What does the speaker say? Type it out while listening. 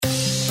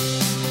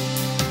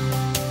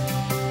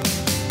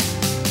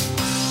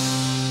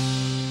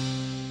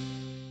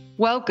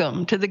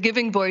Welcome to the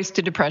Giving Voice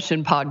to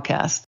Depression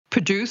podcast,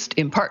 produced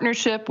in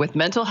partnership with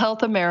Mental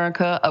Health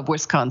America of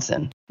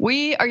Wisconsin.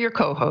 We are your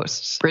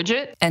co-hosts,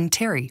 Bridget and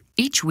Terry.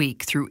 Each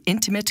week, through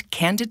intimate,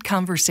 candid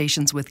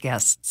conversations with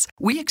guests,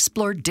 we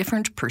explore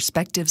different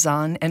perspectives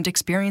on and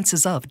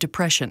experiences of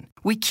depression.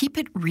 We keep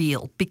it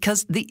real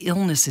because the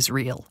illness is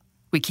real.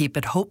 We keep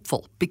it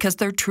hopeful because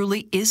there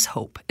truly is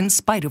hope in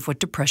spite of what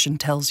depression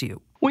tells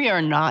you. We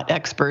are not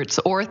experts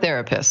or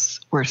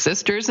therapists. We're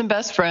sisters and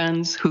best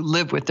friends who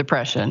live with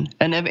depression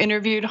and have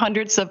interviewed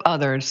hundreds of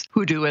others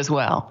who do as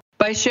well.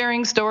 By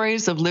sharing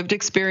stories of lived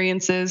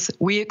experiences,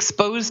 we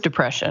expose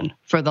depression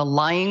for the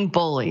lying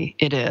bully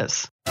it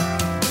is.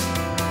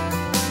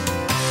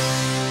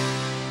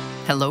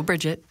 Hello,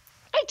 Bridget.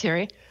 Hi,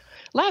 Terry.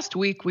 Last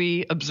week,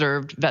 we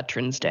observed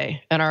Veterans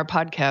Day, and our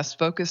podcast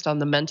focused on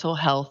the mental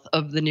health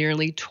of the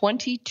nearly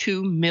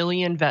 22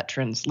 million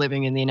veterans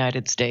living in the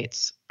United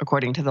States,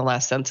 according to the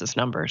last census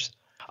numbers.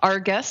 Our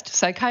guest,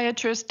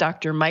 psychiatrist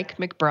Dr. Mike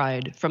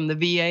McBride from the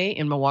VA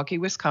in Milwaukee,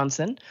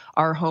 Wisconsin,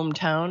 our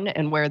hometown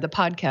and where the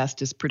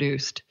podcast is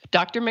produced.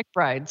 Dr.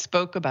 McBride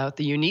spoke about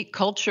the unique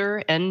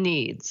culture and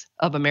needs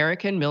of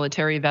American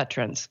military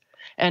veterans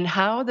and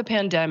how the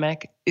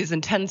pandemic is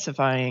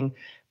intensifying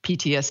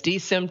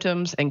PTSD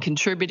symptoms and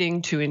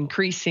contributing to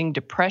increasing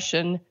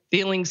depression,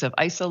 feelings of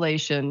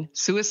isolation,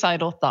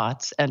 suicidal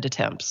thoughts, and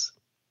attempts.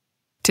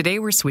 Today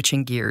we're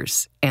switching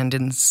gears, and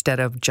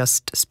instead of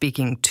just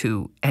speaking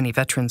to any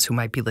veterans who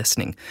might be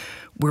listening,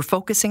 we're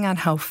focusing on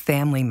how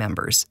family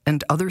members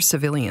and other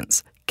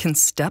civilians can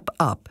step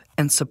up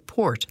and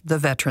support the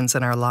veterans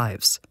in our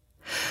lives.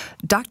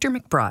 Dr.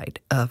 McBride,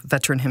 a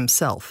veteran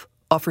himself,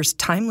 offers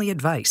timely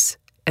advice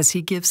as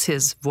he gives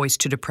his voice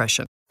to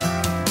depression.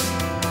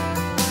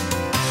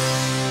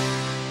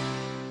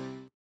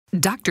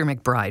 Dr.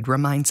 McBride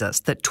reminds us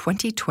that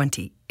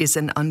 2020 is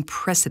an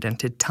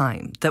unprecedented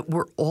time that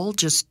we're all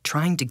just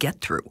trying to get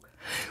through,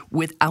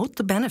 without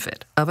the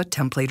benefit of a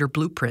template or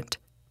blueprint.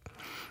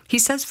 He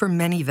says for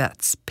many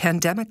vets,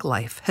 pandemic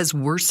life has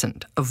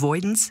worsened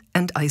avoidance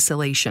and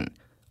isolation,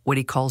 what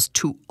he calls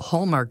two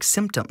hallmark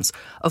symptoms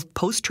of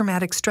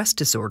post-traumatic stress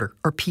disorder,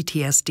 or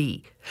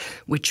PTSD,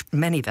 which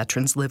many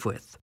veterans live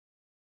with.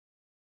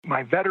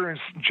 My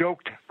veterans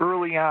joked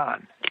early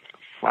on,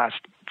 last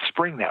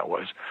spring that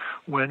was,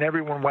 when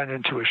everyone went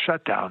into a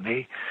shutdown,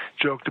 they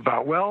joked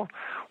about, well,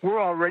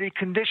 we're already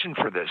conditioned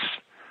for this.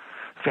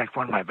 In fact,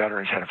 one of my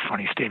veterans had a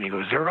funny statement. He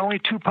goes, there are only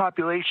two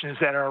populations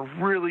that are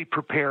really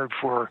prepared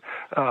for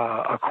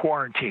a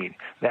quarantine.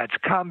 That's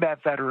combat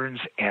veterans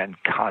and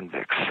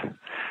convicts.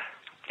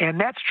 And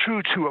that's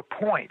true to a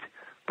point,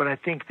 but I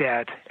think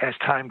that as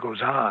time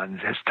goes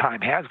on, as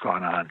time has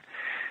gone on,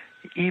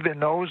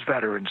 even those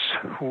veterans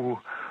who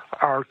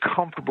are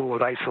comfortable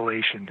with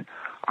isolation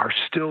are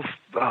still,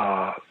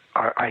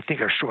 I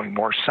think, are showing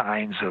more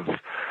signs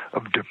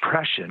of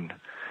depression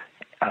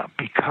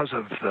because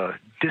of the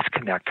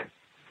disconnect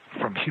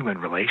from human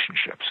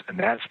relationships, and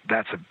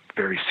that's a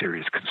very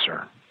serious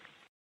concern.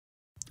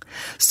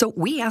 So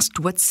we asked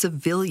what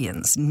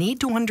civilians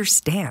need to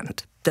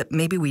understand that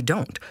maybe we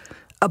don't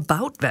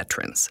about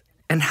veterans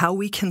and how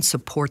we can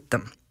support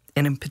them,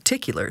 and in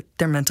particular,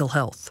 their mental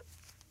health.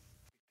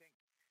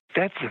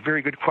 That's a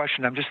very good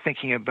question. I'm just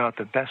thinking about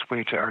the best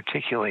way to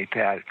articulate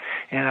that,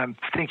 and I'm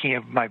thinking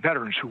of my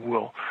veterans who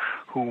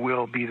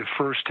will be the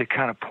first to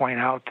kind of point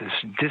out this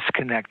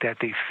disconnect that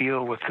they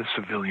feel with the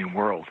civilian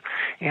world.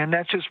 And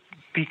that's just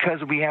because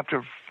we have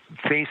to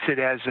face it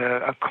as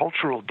a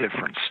cultural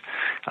difference.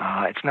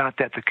 It's not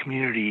that the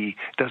community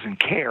doesn't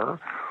care.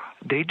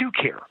 They do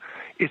care.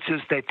 It's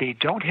just that they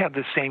don't have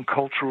the same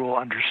cultural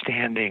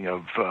understanding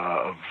of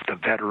the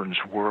veterans'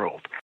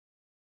 world.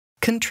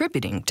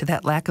 Contributing to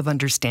that lack of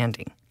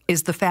understanding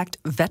is the fact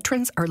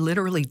veterans are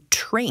literally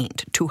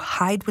trained to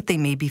hide what they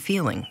may be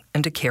feeling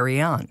and to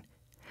carry on.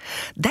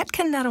 That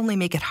can not only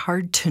make it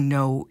hard to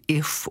know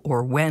if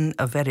or when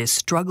a vet is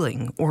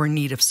struggling or in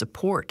need of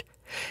support,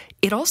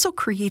 it also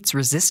creates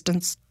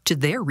resistance to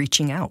their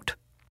reaching out.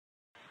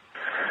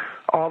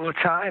 All the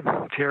time,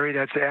 Terry,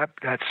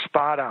 that's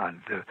spot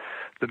on.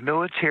 The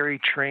military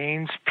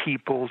trains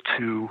people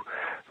to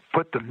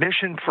put the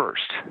mission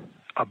first,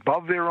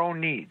 above their own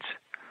needs.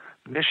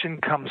 Mission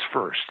comes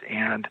first,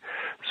 and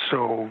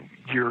so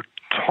you're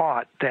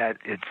taught that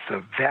it's a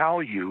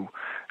value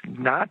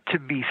not to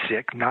be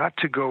sick, not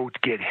to go to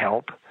get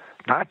help,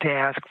 not to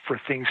ask for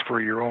things for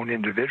your own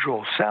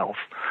individual self,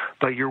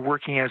 but you're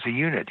working as a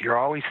unit. You're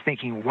always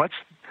thinking, what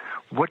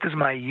does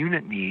my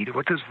unit need?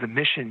 What does the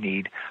mission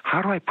need?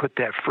 How do I put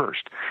that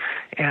first?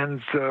 And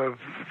the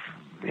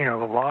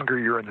longer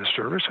you're in the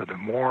service, or the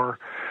more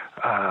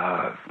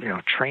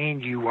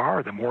trained you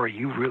are, the more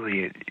you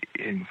really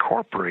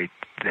incorporate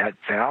that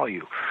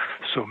value.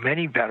 So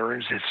many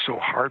veterans, it's so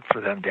hard for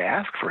them to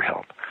ask for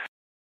help.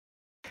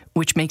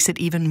 Which makes it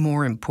even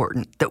more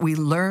important that we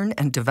learn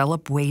and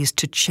develop ways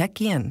to check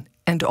in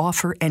and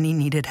offer any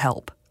needed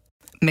help.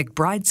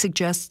 McBride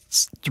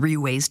suggests 3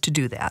 ways to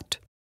do that.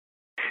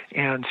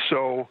 And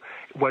so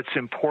what's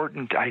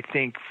important, I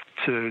think,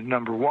 to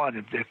number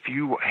one, if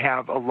you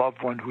have a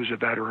loved one who's a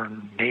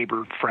veteran,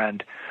 neighbor,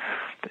 friend,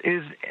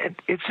 is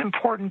it's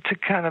important to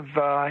kind of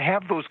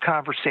have those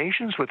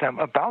conversations with them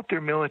about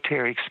their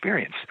military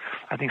experience.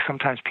 I think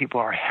sometimes people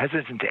are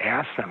hesitant to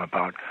ask them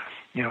about,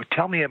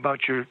 tell me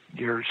about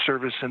your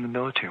service in the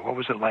military. What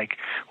was it like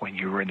when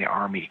you were in the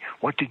Army?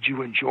 What did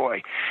you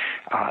enjoy?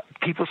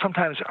 People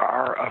sometimes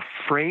are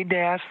afraid to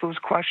ask those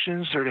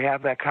questions or to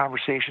have that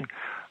conversation.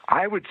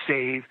 I would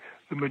say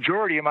the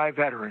majority of my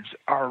veterans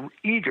are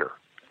eager,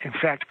 in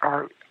fact,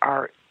 are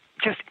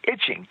just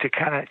itching to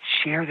kind of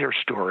share their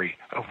story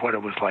of what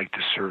it was like to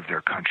serve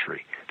their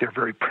country. They're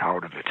very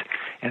proud of it.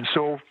 And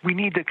so we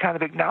need to kind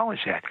of acknowledge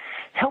that.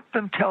 Help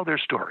them tell their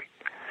story.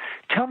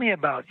 Tell me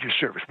about your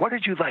service. What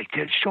did you like?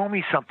 Show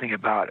me something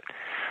about it.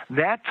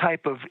 That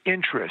type of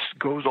interest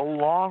goes a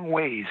long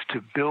ways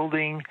to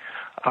building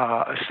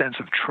a sense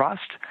of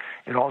trust.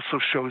 It also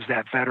shows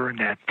that veteran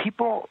that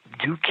people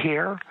do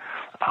care,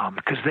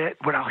 because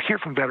what I'll hear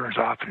from veterans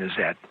often is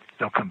that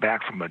they'll come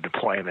back from a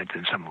deployment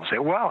and someone will say,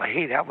 well,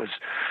 hey, that was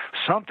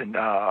something.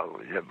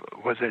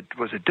 Was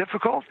it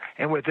difficult?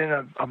 And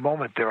within a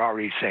moment, they're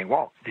already saying,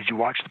 well, did you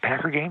watch the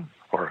Packer game?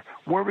 Or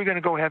where are we going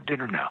to go have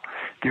dinner now?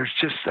 There's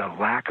just a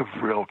lack of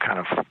real kind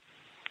of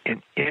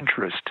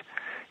interest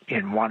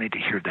in wanting to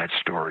hear that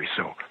story.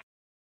 So,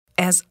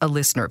 as a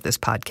listener of this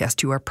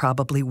podcast, you are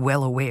probably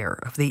well aware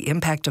of the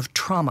impact of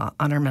trauma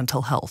on our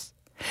mental health,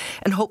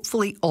 and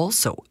hopefully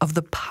also of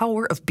the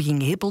power of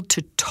being able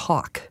to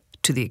talk,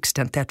 to the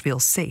extent that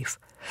feels safe,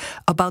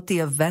 about the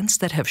events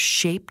that have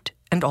shaped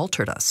and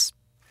altered us.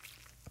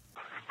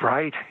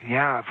 Right.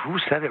 Yeah. Who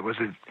said it? Was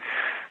it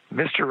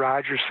Mr.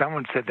 Rogers?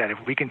 Someone said that if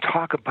we can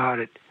talk about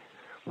it,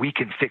 we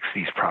can fix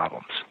these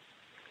problems.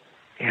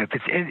 And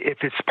if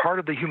it's part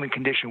of the human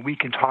condition, we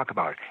can talk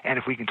about it. And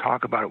if we can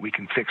talk about it, we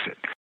can fix it.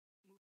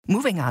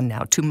 Moving on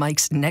now to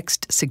Mike's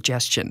next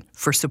suggestion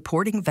for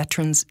supporting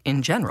veterans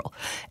in general,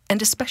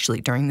 and especially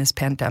during this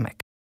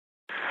pandemic.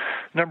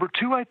 Number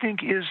two, I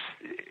think, is,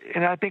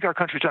 and I think our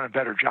country's done a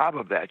better job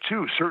of that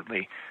too,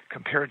 certainly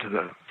compared to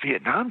the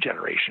Vietnam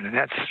generation, and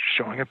that's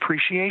showing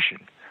appreciation.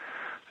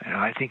 And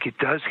I think it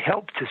does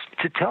help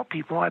to tell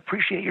people, I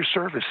appreciate your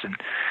service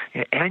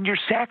and your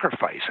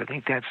sacrifice. I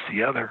think that's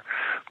the other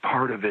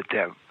part of it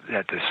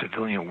that the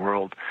civilian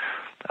world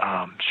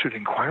should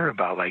inquire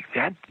about. Like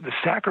that, the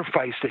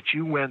sacrifice that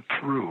you went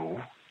through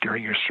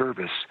during your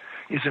service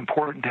is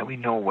important that we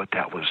know what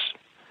that was.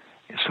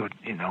 So,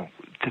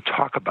 to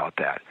talk about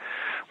that,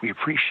 we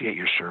appreciate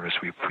your service,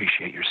 we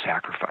appreciate your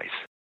sacrifice.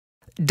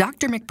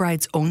 Dr.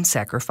 McBride's own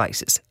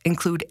sacrifices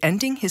include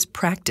ending his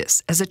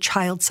practice as a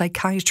child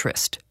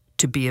psychiatrist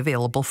to be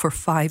available for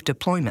 5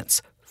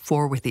 deployments,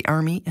 4 with the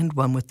Army and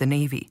 1 with the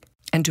Navy,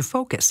 and to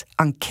focus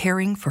on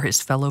caring for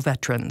his fellow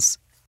veterans.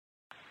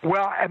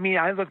 Well, I mean,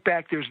 I look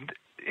back,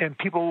 and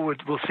people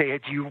will say,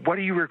 what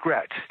do you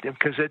regret?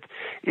 Because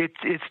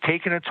it's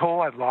taken a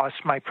toll. I've lost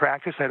my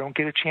practice. I don't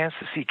get a chance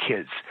to see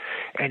kids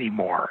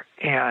anymore.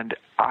 And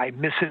I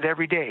miss it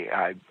every day.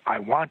 I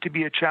want to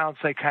be a child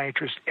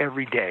psychiatrist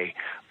every day.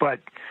 But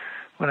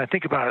when I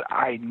think about it,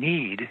 I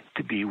need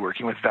to be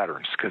working with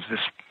veterans because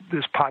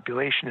this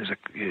population is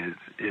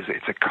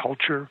a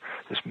culture.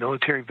 This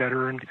military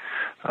veteran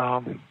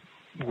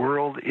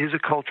world is a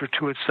culture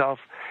to itself,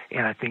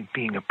 and I think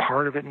being a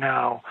part of it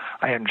now,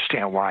 I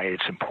understand why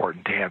it's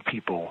important to have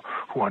people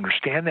who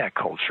understand that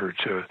culture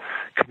to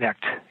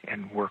connect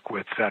and work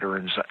with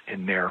veterans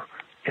in their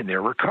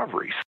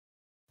recoveries.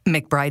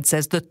 McBride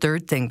says the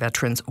third thing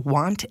veterans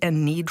want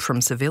and need from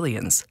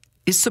civilians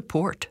is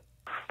support.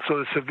 So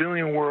the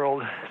civilian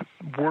world,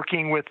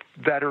 working with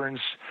veterans,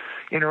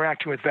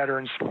 interacting with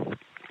veterans,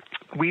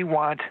 we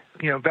want,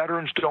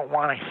 veterans don't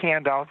want a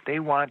handout. They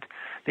want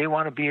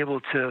to be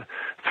able to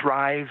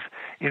thrive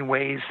in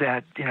ways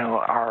that,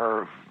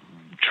 are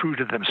true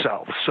to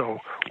themselves. So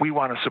we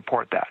want to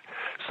support that.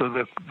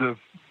 So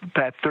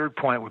that third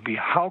point would be,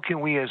 how can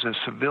we as a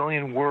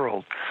civilian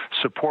world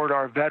support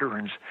our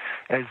veterans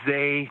as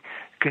they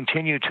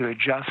continue to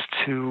adjust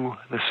to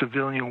the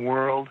civilian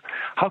world?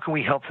 How can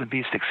we help them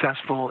be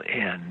successful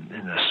in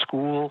a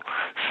school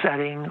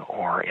setting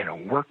or in a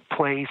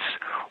workplace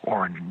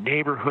or in a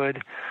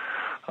neighborhood?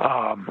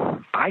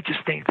 I just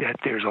think that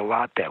there's a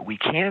lot that we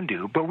can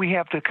do, but we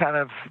have to kind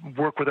of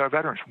work with our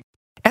veterans.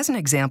 As an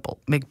example,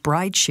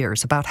 McBride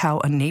shares about how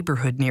a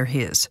neighborhood near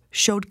his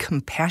showed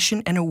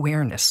compassion and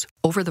awareness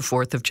over the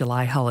 4th of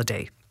July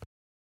holiday.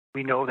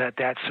 We know that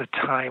that's a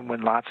time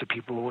when lots of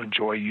people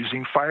enjoy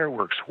using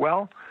fireworks.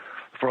 Well,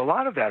 for a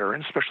lot of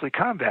veterans, especially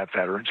combat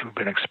veterans who've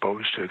been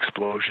exposed to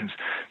explosions,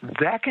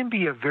 that can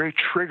be a very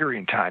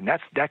triggering time.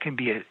 That can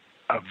be a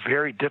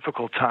very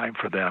difficult time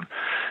for them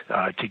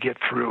to get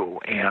through,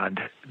 and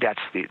that's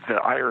the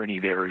irony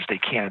there is they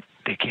can't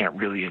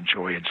really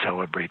enjoy and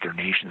celebrate their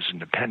nation's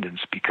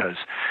independence because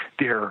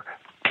their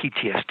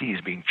PTSD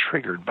is being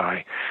triggered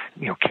by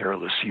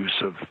careless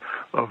use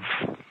of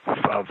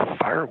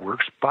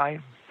fireworks by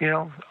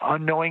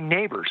unknowing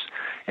neighbors.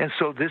 And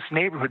so this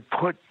neighborhood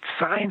put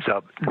signs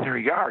up in their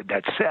yard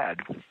that said,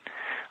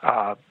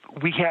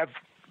 We have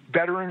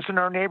veterans in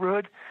our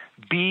neighborhood.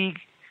 Be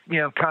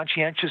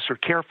conscientious or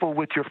careful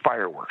with your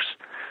fireworks.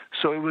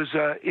 So it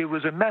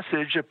was a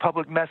message, a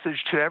public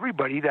message to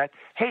everybody that,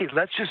 hey,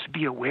 let's just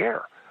be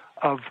aware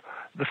of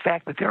the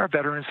fact that there are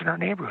veterans in our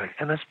neighborhood,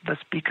 and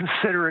let's be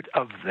considerate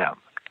of them.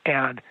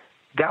 And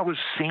that was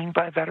seen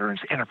by veterans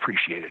and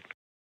appreciated.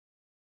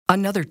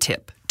 Another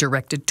tip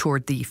directed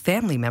toward the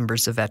family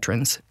members of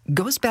veterans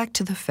goes back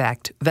to the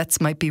fact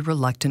vets might be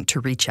reluctant to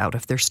reach out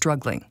if they're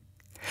struggling.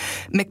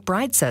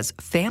 McBride says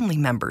family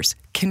members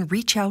can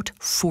reach out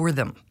for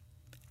them.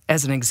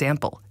 As an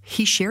example,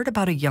 he shared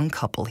about a young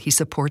couple he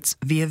supports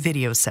via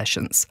video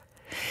sessions.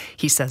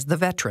 He says the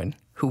veteran,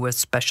 who was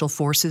Special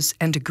Forces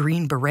and a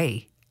Green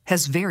Beret,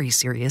 has very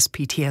serious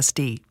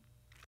PTSD.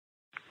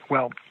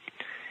 Well,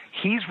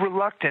 he's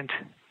reluctant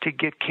to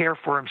get care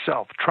for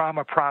himself,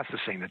 trauma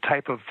processing, the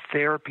type of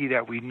therapy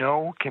that we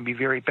know can be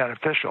very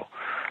beneficial.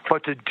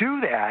 But to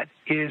do that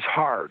is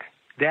hard.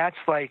 That's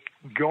like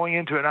going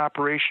into an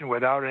operation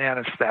without an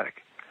anesthetic.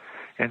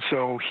 And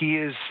so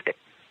he's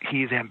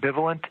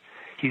ambivalent,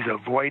 he's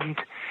avoidant,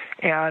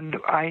 and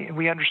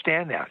we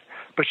understand that.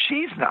 But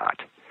she's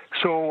not.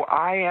 So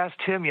I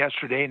asked him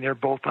yesterday, and they're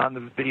both on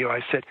the video,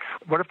 I said,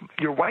 what if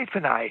your wife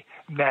and I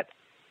met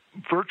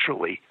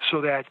virtually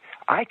so that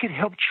I could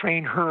help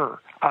train her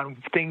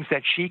on things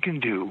that she can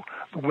do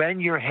when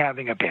you're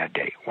having a bad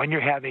day, when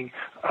you're having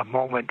a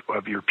moment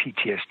of your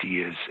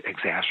PTSD is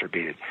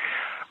exacerbated.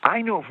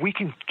 I know if we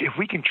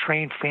can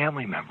train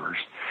family members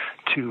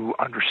to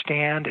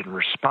understand and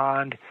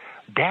respond,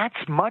 that's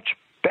much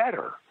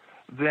better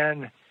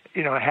than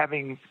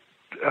having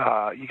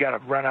you got to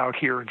run out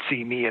here and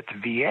see me at the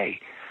VA.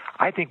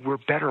 I think we're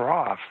better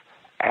off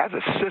as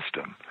a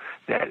system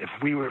that if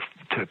we were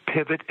to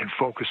pivot and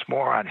focus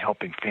more on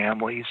helping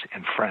families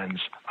and friends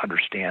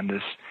understand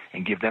this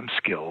and give them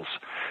skills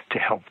to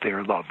help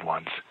their loved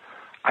ones,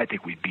 I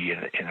think we'd be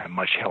in a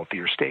much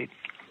healthier state.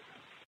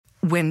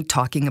 When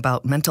talking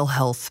about mental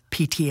health,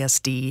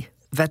 PTSD,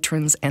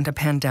 veterans, and a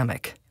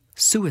pandemic,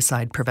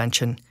 suicide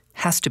prevention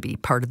has to be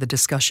part of the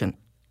discussion.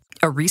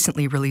 A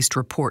recently released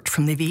report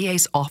from the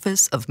VA's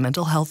Office of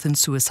Mental Health and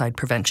Suicide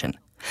Prevention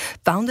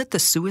found that the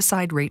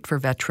suicide rate for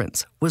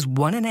veterans was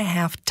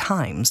 1.5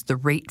 times the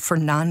rate for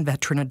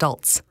non-veteran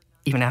adults,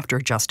 even after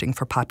adjusting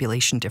for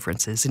population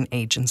differences in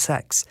age and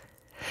sex.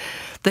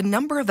 The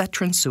number of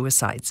veteran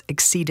suicides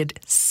exceeded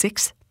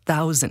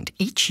 6,000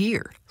 each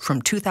year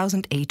from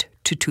 2008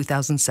 to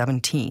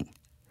 2017.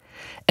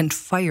 And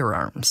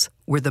firearms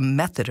were the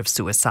method of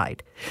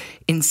suicide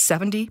in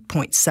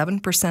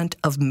 70.7%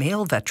 of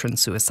male veteran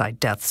suicide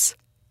deaths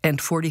and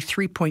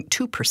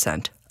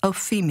 43.2% of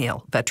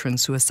female veteran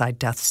suicide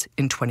deaths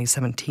in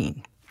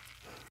 2017.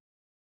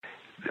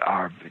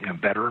 Our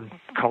veteran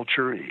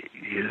culture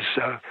is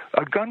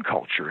a gun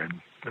culture,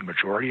 and the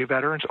majority of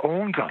veterans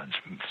own guns,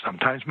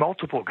 sometimes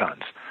multiple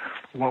guns.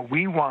 What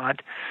we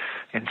want,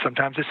 and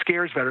sometimes it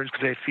scares veterans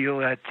because they feel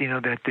that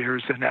that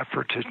there's an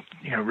effort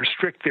to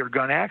restrict their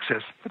gun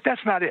access, but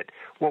that's not it.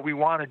 What we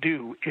want to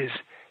do is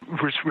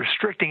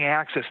restricting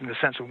access in the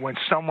sense of when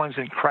someone's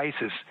in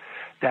crisis,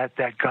 that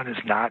gun is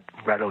not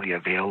readily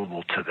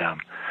available to them,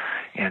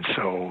 and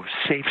so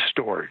safe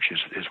storage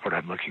is what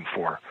I'm looking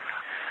for,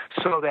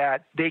 so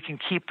that they can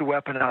keep the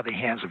weapon out of the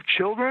hands of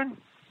children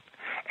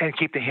and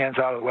keep the hands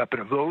out of the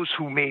weapon of those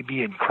who may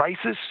be in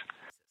crisis.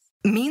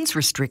 Means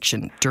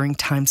restriction during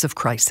times of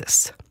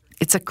crisis.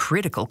 It's a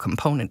critical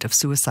component of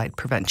suicide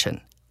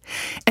prevention.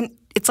 And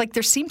it's like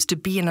there seems to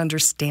be an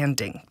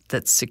understanding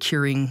that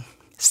securing,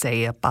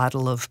 say, a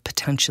bottle of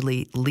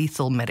potentially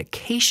lethal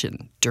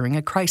medication during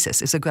a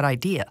crisis is a good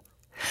idea.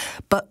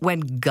 But when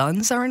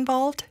guns are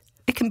involved,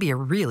 it can be a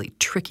really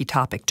tricky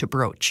topic to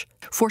broach.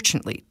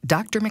 Fortunately,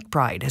 Dr.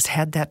 McBride has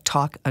had that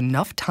talk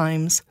enough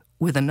times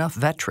with enough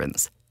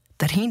veterans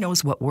that he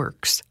knows what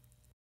works.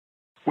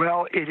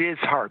 Well, it is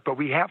hard, but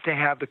we have to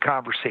have the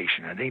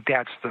conversation. I think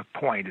that's the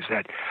point, is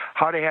that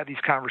how to have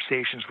these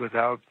conversations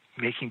without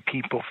making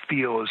people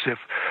feel as if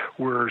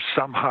we're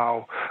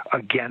somehow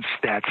against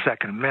that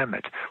Second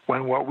Amendment,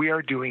 when what we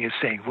are doing is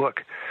saying,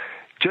 look,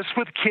 just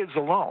with kids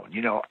alone,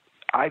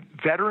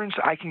 veterans,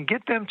 I can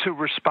get them to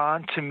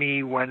respond to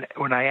me when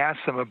I ask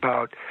them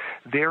about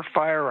their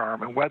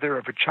firearm and whether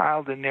if a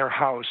child in their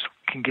house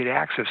can get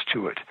access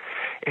to it,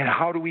 and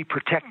how do we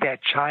protect that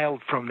child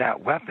from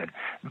that weapon.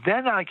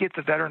 Then I get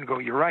the veteran to go,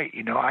 you're right,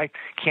 I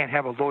can't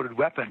have a loaded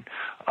weapon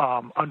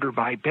under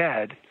my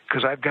bed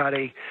because I've got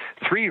a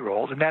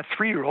 3-year-old, and that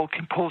 3-year-old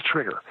can pull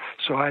trigger.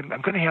 So I'm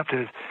going to have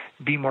to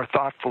be more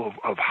thoughtful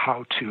of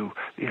how to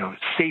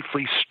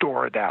safely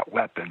store that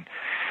weapon.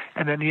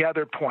 And then the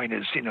other point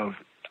is,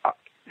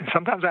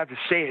 sometimes I have to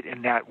say it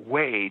in that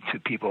way to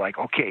people like,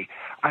 okay,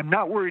 I'm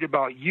not worried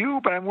about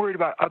you, but I'm worried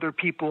about other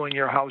people in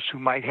your house who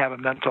might have a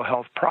mental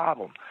health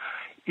problem.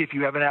 If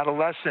you have an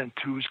adolescent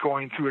who's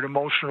going through an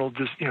emotional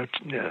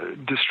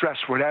distress,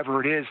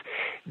 whatever it is,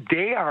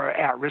 they are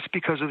at risk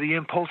because of the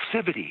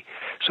impulsivity.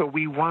 So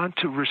we want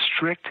to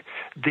restrict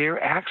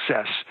their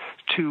access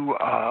to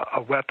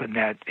a weapon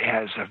that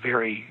has a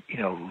very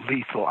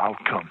lethal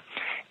outcome.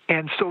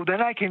 And so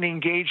then I can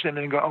engage them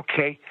and go,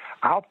 okay,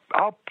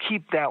 I'll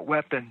keep that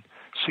weapon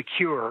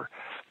secure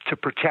to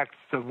protect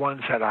the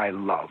ones that I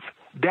love.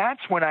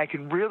 That's when I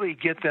can really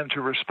get them to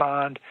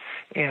respond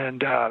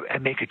and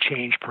make a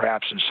change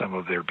perhaps in some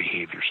of their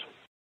behaviors.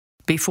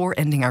 Before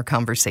ending our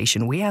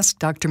conversation, we asked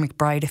Dr.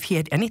 McBride if he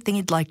had anything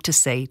he'd like to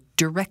say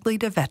directly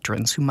to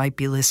veterans who might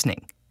be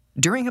listening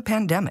during a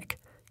pandemic,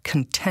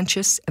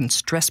 contentious and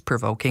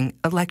stress-provoking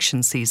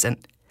election season,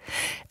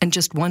 and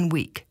just 1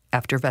 week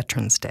after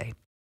Veterans Day.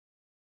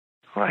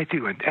 Well, I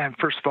do. And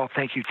first of all,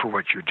 thank you for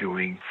what you're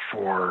doing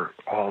for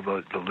all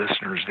the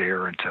listeners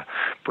there and to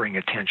bring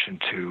attention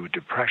to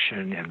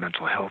depression and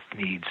mental health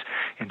needs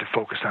and to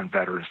focus on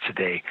veterans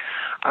today.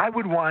 I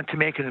would want to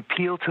make an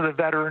appeal to the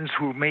veterans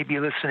who may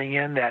be listening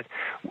in that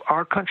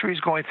our country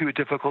is going through a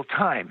difficult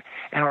time,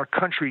 and our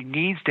country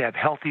needs to have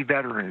healthy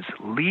veterans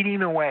leading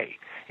the way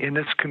in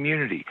this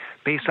community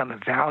based on the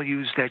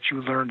values that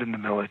you learned in the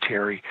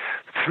military.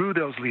 Through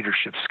those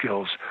leadership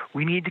skills,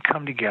 we need to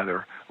come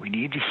together, we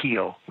need to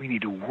heal, we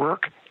need to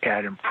work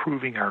at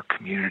improving our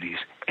communities,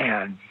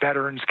 and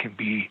veterans can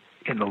be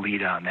in the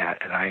lead on that,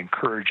 and I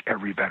encourage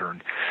every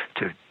veteran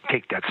to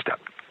take that step.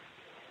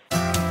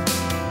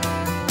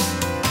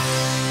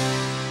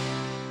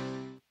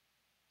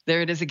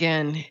 There it is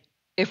again.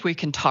 If we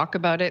can talk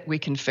about it, we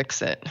can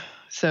fix it.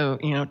 So,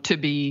 to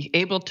be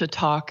able to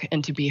talk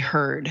and to be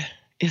heard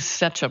is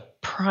such a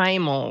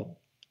primal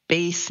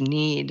base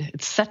need.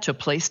 It's such a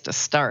place to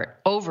start.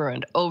 Over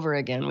and over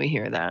again, we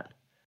hear that.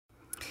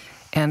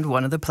 And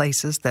one of the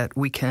places that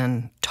we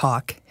can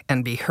talk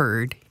and be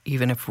heard,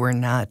 even if we're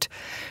not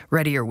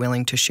ready or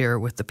willing to share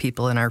with the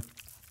people in our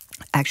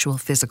actual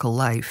physical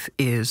life,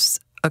 is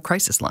a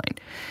crisis line.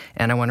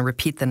 And I want to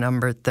repeat the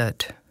number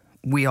that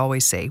we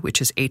always say,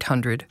 which is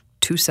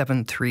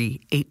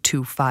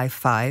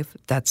 800-273-8255.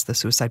 That's the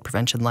Suicide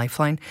Prevention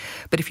Lifeline.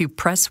 But if you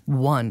press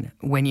 1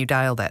 when you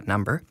dial that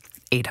number,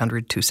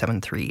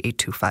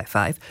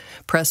 800-273-8255,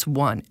 press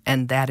 1,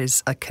 and that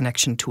is a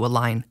connection to a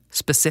line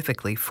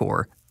specifically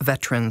for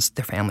veterans,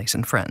 their families,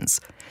 and friends.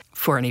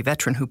 For any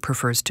veteran who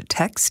prefers to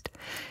text,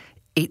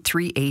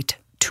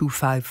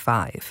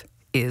 838-255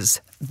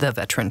 is the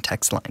veteran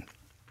text line.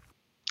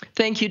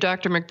 Thank you,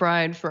 Dr.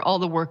 McBride, for all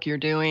the work you're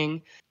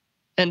doing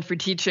and for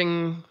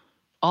teaching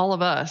all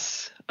of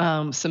us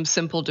some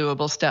simple,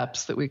 doable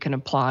steps that we can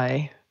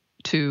apply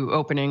to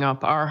opening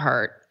up our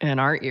heart and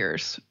our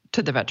ears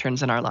to the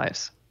veterans in our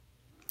lives.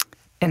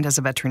 And as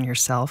a veteran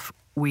yourself,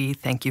 we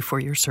thank you for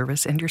your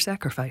service and your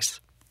sacrifice.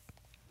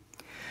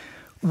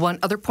 One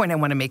other point I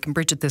want to make, and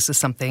Bridget, this is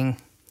something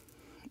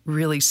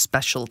really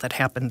special that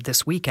happened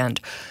this weekend.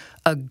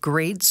 A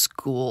grade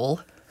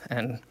school,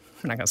 and I'm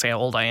not going to say how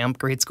old I am,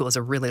 grade school is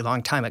a really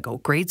long time ago,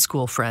 grade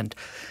school friend,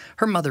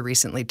 her mother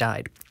recently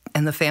died,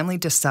 and the family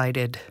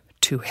decided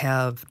to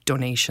have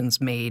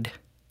donations made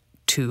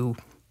to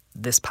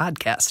this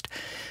podcast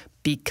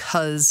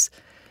because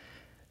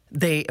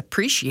they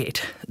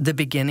appreciate the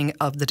beginning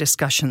of the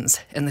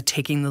discussions and the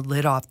taking the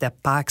lid off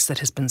that box that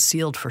has been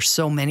sealed for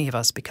so many of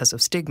us because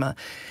of stigma.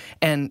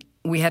 And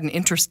we had an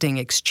interesting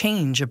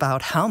exchange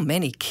about how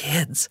many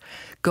kids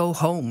go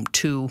home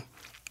to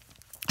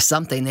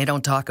something they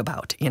don't talk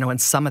about, and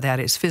some of that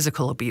is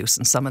physical abuse,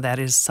 and some of that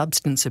is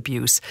substance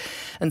abuse,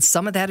 and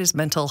some of that is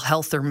mental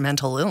health or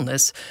mental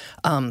illness,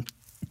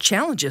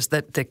 challenges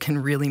that can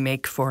really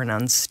make for an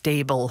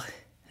unstable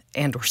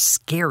and or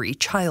scary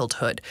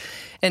childhood.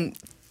 And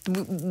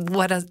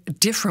what a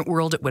different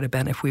world it would have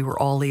been if we were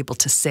all able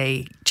to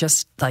say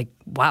just like,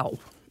 wow,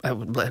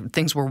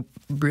 things were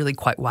really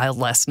quite wild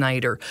last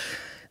night, or,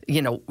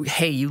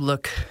 hey, you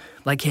look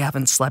like you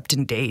haven't slept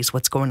in days.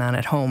 What's going on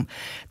at home?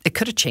 It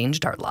could have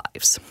changed our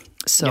lives.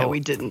 So yeah, we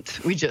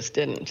didn't. We just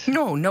didn't.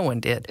 No one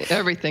did.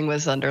 Everything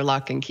was under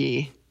lock and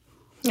key.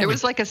 Yeah. It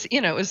was like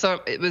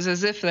it was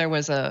as if there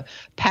was a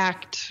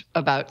pact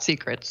about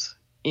secrets,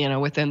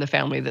 within the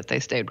family, that they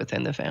stayed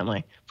within the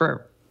family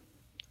for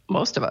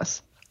most of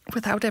us.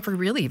 Without ever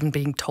really even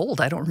being told.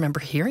 I don't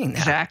remember hearing that.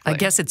 Exactly. I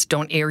guess it's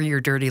don't air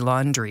your dirty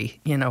laundry,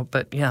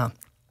 but yeah.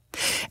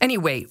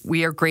 Anyway,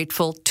 we are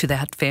grateful to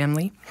that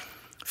family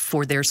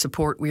for their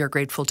support. We are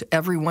grateful to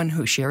everyone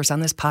who shares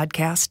on this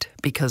podcast,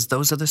 because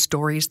those are the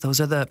stories,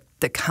 those are the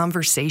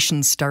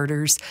conversation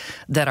starters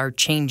that are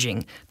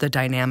changing the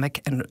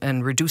dynamic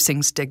and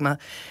reducing stigma,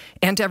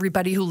 and to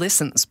everybody who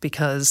listens,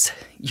 because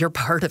you're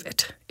part of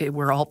it.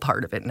 We're all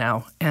part of it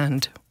now,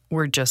 and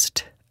we're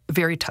just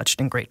very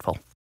touched and grateful.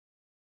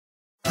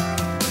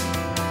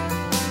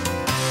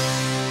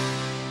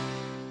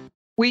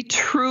 We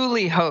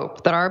truly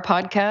hope that our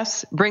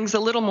podcast brings a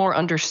little more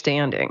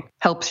understanding,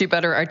 helps you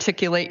better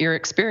articulate your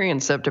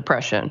experience of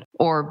depression,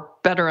 or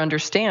better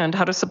understand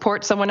how to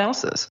support someone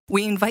else's.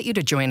 We invite you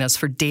to join us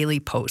for daily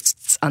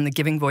posts on the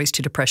Giving Voice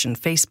to Depression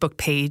Facebook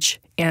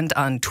page and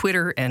on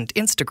Twitter and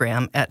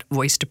Instagram at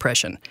Voice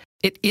Depression.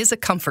 It is a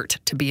comfort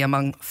to be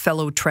among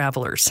fellow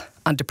travelers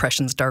on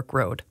depression's dark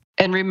road.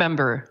 And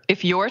remember,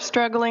 if you're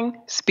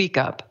struggling, speak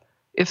up.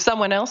 If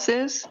someone else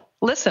is,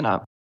 listen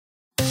up.